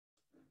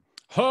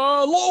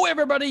Hello,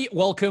 everybody.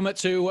 Welcome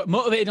to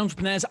Motivated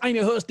Entrepreneurs. I'm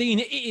your host, Dean.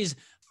 It is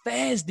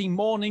Thursday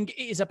morning.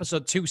 It is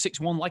episode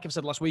 261. Like I've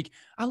said last week,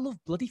 I love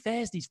bloody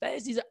Thursdays.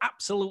 Thursdays are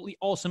absolutely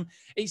awesome.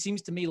 It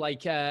seems to me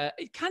like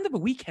it's kind of a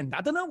weekend.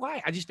 I don't know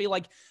why. I just feel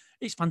like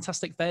it's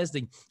fantastic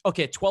Thursday.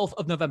 Okay, 12th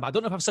of November. I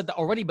don't know if I've said that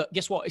already, but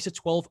guess what? It's the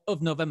 12th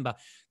of November.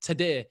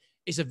 Today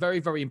is a very,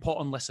 very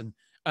important lesson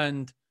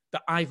and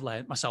that I've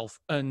learned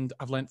myself, and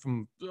I've learned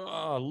from,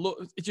 I've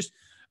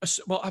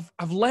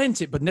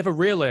learned it, but never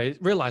really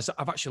realized that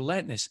I've actually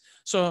learned this.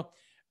 So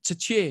to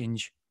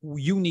change,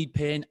 you need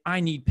pain. I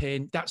need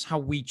pain. That's how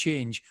we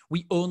change.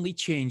 We only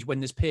change when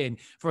there's pain.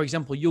 For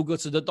example, you'll go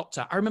to the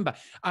doctor. I remember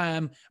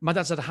my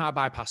dad's had a heart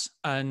bypass,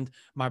 and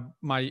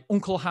my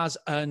uncle has,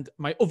 and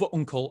my other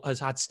uncle has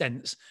had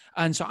stents.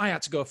 And so I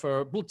had to go for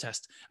a blood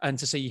test and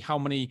to see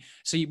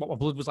what my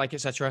blood was like,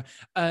 etc.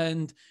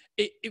 And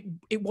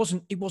it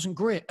wasn't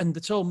great. And they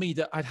told me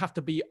that I'd have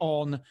to be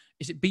on,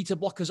 is it beta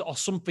blockers or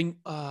something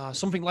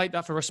like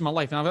that for the rest of my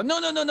life. And I was like,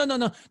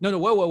 no,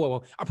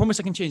 whoa. I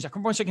promise I can change. I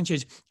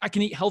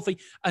can eat healthy.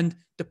 And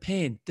the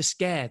pain, the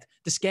scared,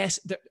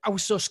 I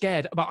was so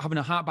scared about having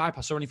a heart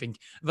bypass or anything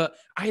that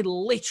I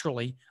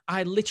literally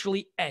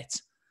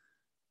ate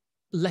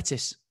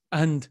lettuce,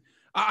 and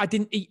I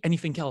didn't eat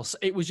anything else.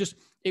 It was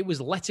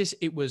lettuce.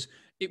 It was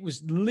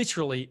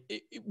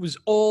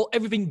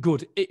everything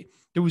good.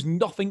 There was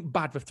nothing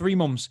bad for 3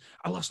 months.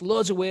 I lost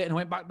loads of weight and I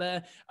went back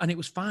there and it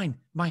was fine.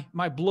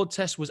 My blood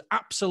test was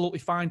absolutely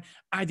fine.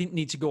 I didn't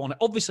need to go on it.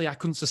 Obviously, I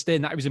couldn't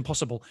sustain that. It was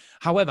impossible.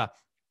 However,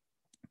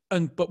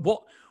 but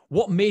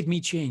what made me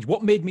change?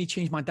 What made me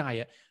change my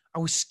diet? I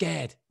was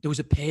scared. There was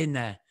a pain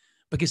there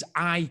because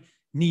I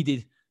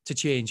needed to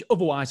change.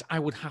 Otherwise, I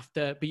would have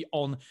to be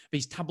on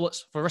these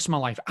tablets for the rest of my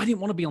life. I didn't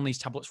want to be on these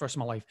tablets for the rest of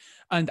my life.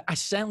 And I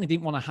certainly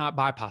didn't want a heart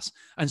bypass.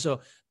 And so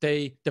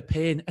the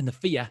pain and the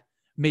fear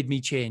made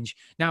me change.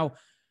 Now,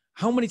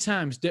 how many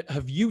times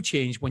have you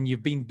changed when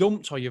you've been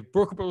dumped or you've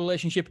broke up a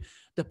relationship?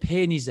 The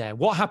pain is there.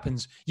 What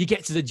happens? You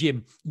get to the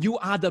gym. You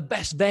are the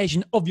best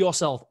version of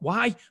yourself.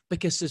 Why?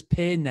 Because there's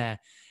pain there.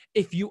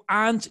 If you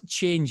aren't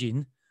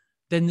changing,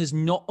 then there's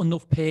not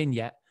enough pain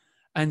yet.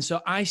 And so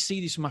I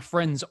see this with my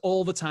friends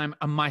all the time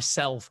and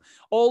myself,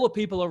 all the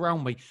people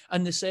around me,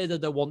 and they say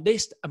that they want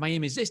this, and my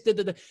aim is this,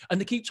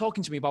 and they keep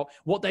talking to me about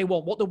what they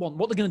want, what they're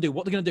going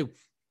to do.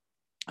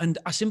 And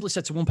I simply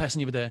said to one person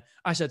the other day,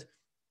 I said,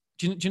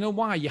 do you know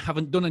why you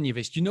haven't done any of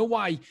this? Do you know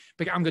why?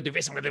 Because I'm going to do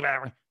this, I'm going to do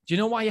that. Do you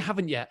know why you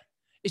haven't yet?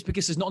 It's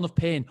because there's not enough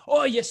pain.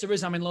 Oh, yes, there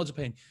is. I'm in loads of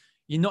pain.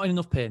 You're not in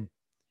enough pain.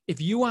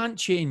 If you aren't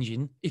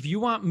changing, if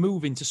you aren't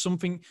moving to some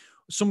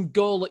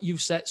goal that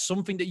you've set,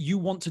 something that you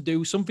want to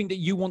do, something that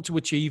you want to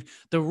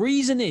achieve, the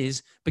reason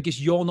is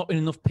because you're not in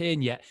enough pain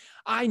yet.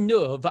 I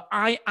know that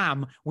I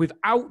am,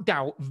 without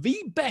doubt,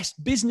 the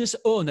best business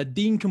owner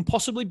Dean can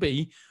possibly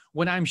be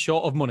when I'm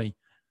short of money.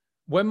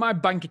 When my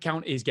bank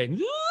account is getting,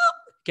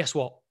 guess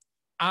what?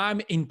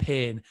 I'm in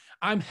pain.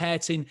 I'm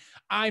hurting.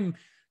 I'm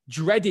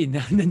dreading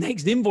the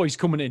next invoice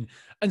coming in.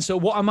 And so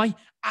what am I?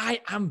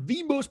 I am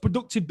the most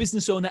productive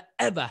business owner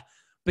ever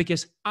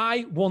because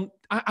I've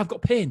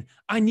got pain.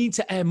 I need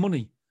to earn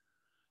money.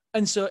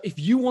 And so if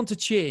you want to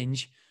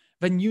change,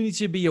 then you need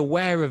to be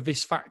aware of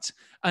this fact.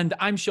 And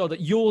I'm sure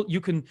that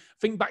you can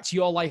think back to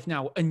your life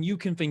now and you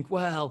can think,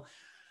 well,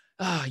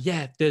 I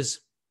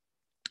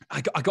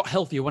got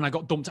healthier when I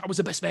got dumped. I was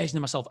the best version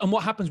of myself. And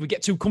what happens? We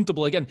get too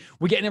comfortable again.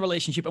 We get in a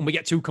relationship and we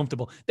get too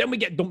comfortable. Then we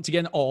get dumped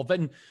again. Or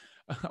then,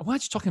 am I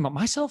just talking about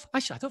myself?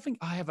 Actually, I don't think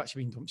I have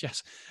actually been dumped.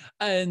 Yes.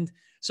 And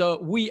so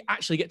we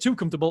actually get too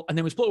comfortable and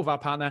then we split with our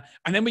partner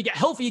and then we get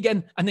healthy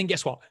again. And then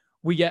guess what?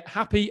 We get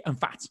happy and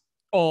fat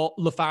or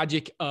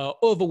lethargic,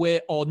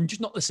 overweight, or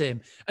just not the same.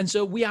 And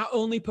so we are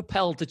only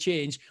propelled to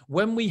change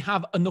when we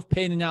have enough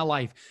pain in our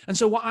life. And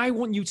so what I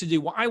want you to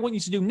do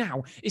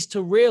now is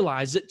to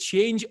realize that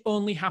change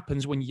only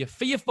happens when you're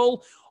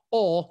fearful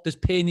or there's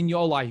pain in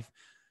your life.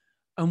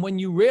 And when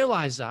you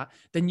realize that,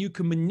 then you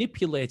can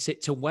manipulate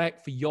it to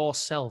work for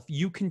yourself.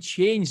 You can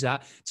change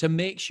that to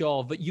make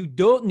sure that you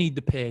don't need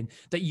the pain,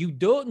 that you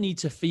don't need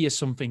to fear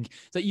something,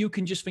 that you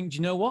can just think, do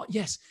you know what?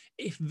 Yes,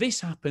 if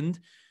this happened,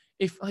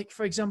 if, like,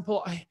 for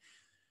example,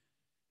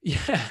 do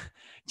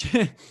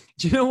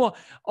you know what?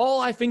 All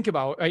I think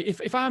about, right,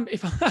 if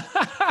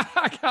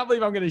I can't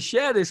believe I'm going to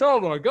share this. Oh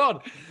my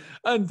God.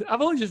 And I've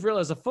only just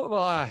realized I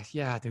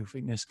do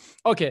think this.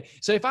 Okay.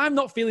 So if I'm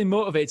not feeling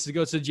motivated to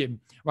go to the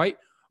gym, right?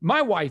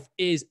 My wife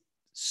is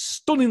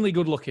stunningly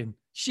good looking.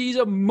 She's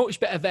a much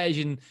better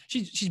version.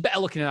 She's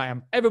better looking than I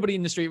am. Everybody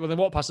in the street when they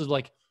walk past is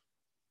like,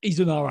 he's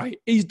done all right.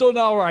 He's done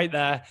all right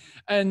there.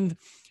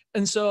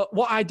 And so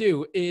what I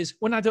do is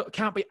when I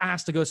can't be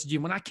asked to go to the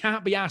gym, when I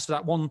can't be asked for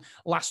that one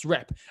last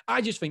rep,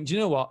 I just think, do you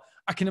know what?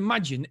 I can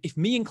imagine if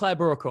me and Claire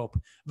broke up,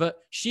 that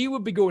she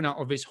would be going out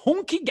with this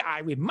hunky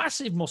guy with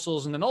massive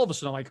muscles. And then all of a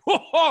sudden I'm like,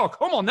 oh,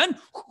 come on then.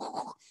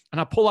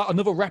 And I pull out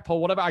another rep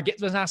or whatever. I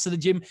get asked to the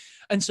gym.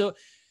 And so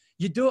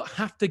you don't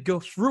have to go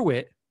through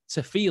it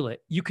to feel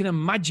it. You can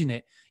imagine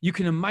it. You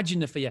can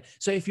imagine the fear.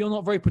 So if you're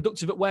not very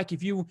productive at work,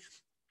 if you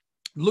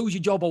lose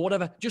your job or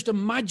whatever. Just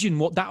imagine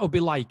what that would be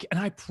like. And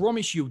I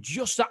promise you,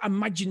 just that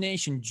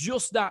imagination,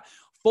 just that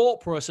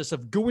thought process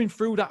of going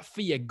through that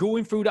fear,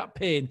 going through that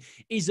pain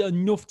is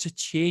enough to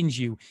change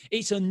you.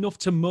 It's enough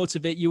to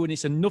motivate you, and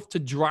it's enough to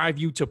drive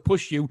you, to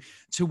push you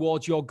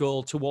towards your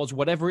goal, towards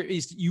whatever it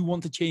is you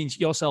want to change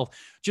yourself.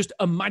 Just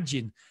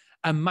imagine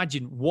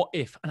what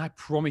if, and I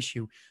promise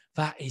you,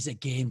 that is a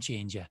game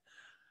changer.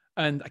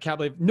 And I can't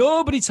believe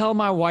nobody tell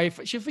my wife.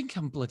 She'll think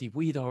I'm bloody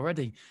weird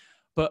already.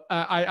 But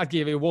I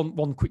gave you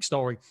one quick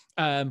story.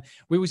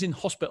 We was in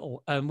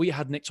hospital and we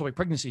had an ectopic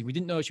pregnancy. We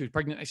didn't know she was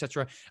pregnant,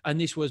 etc. And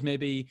this was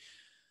maybe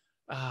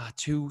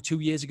 2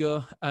 years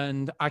ago.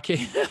 And I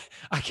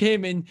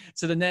came in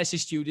to the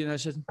nurse's studio and I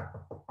said,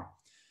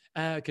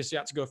 because you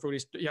had to go through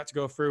this, you had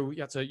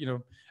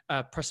to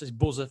press this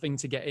buzzer thing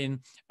to get in.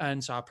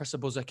 And so I pressed the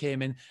buzzer,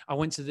 came in. I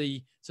went to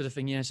the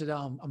thing and I said,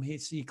 "Oh, I'm here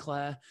to see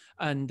Claire."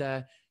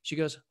 And she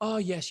goes, "Oh,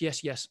 yes.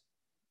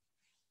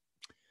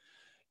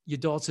 Your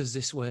daughter's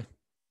this way."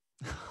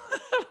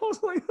 I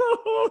was like,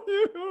 "Oh,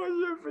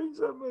 you think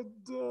I'm my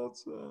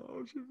daughter?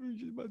 Oh, she thinks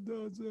she's my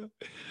daughter."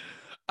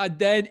 I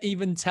didn't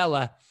even tell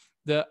her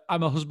that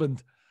I'm a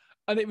husband.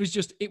 And it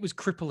was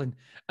crippling.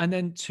 And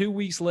then 2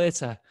 weeks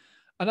later,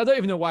 and I don't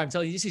even know why I'm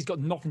telling you, this has got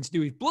nothing to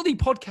do with bloody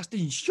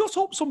podcasting. Shut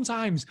up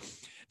sometimes.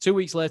 2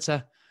 weeks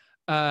later,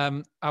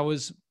 I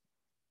was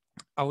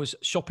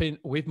shopping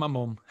with my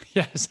mum.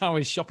 Yes, I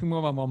was shopping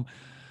with my mum.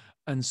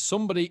 And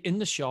somebody in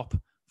the shop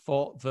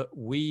thought that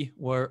we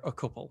were a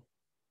couple.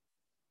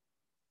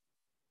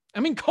 I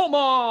mean, come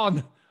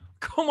on.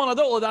 I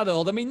don't look that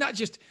old. I mean, that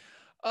just,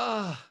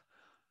 that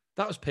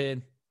was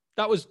pain.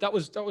 That was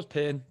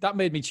pain. That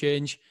made me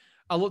change.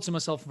 I looked at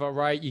myself and thought,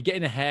 right, you're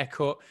getting a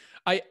haircut.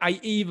 I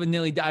even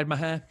nearly dyed my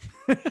hair.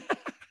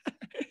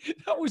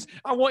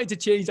 I wanted to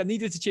change. I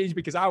needed to change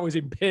because I was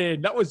in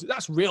pain.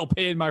 That's real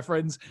pain, my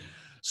friends.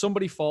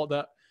 Somebody thought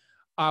that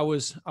I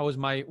was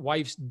my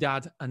wife's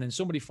dad. And then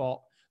somebody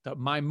thought that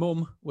my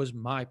mum was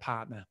my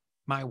partner,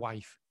 my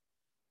wife.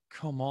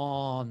 Come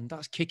on,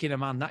 that's kicking a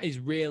man. That is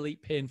really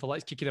painful.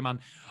 That's kicking a man.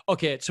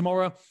 Okay,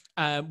 tomorrow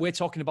we're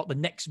talking about the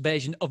next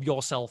version of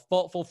yourself,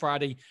 Thoughtful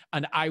Friday,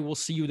 and I will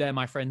see you there,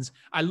 my friends.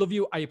 I love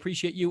you. I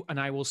appreciate you, and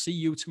I will see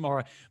you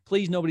tomorrow.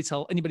 Please, nobody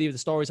tell anybody of the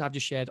stories I've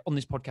just shared on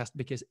this podcast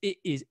because it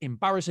is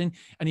embarrassing.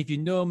 And if you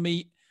know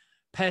me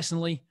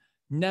personally,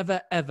 never,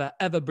 ever,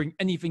 ever bring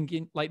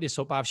anything like this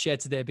up I've shared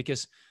today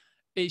because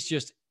it's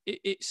just,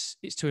 it's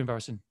too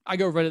embarrassing. I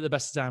go red at the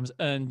best of times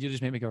and you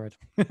just make me go red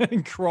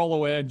and crawl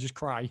away and just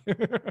cry.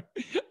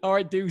 All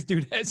right, dudes,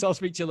 I'll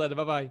speak to you later.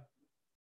 Bye-bye.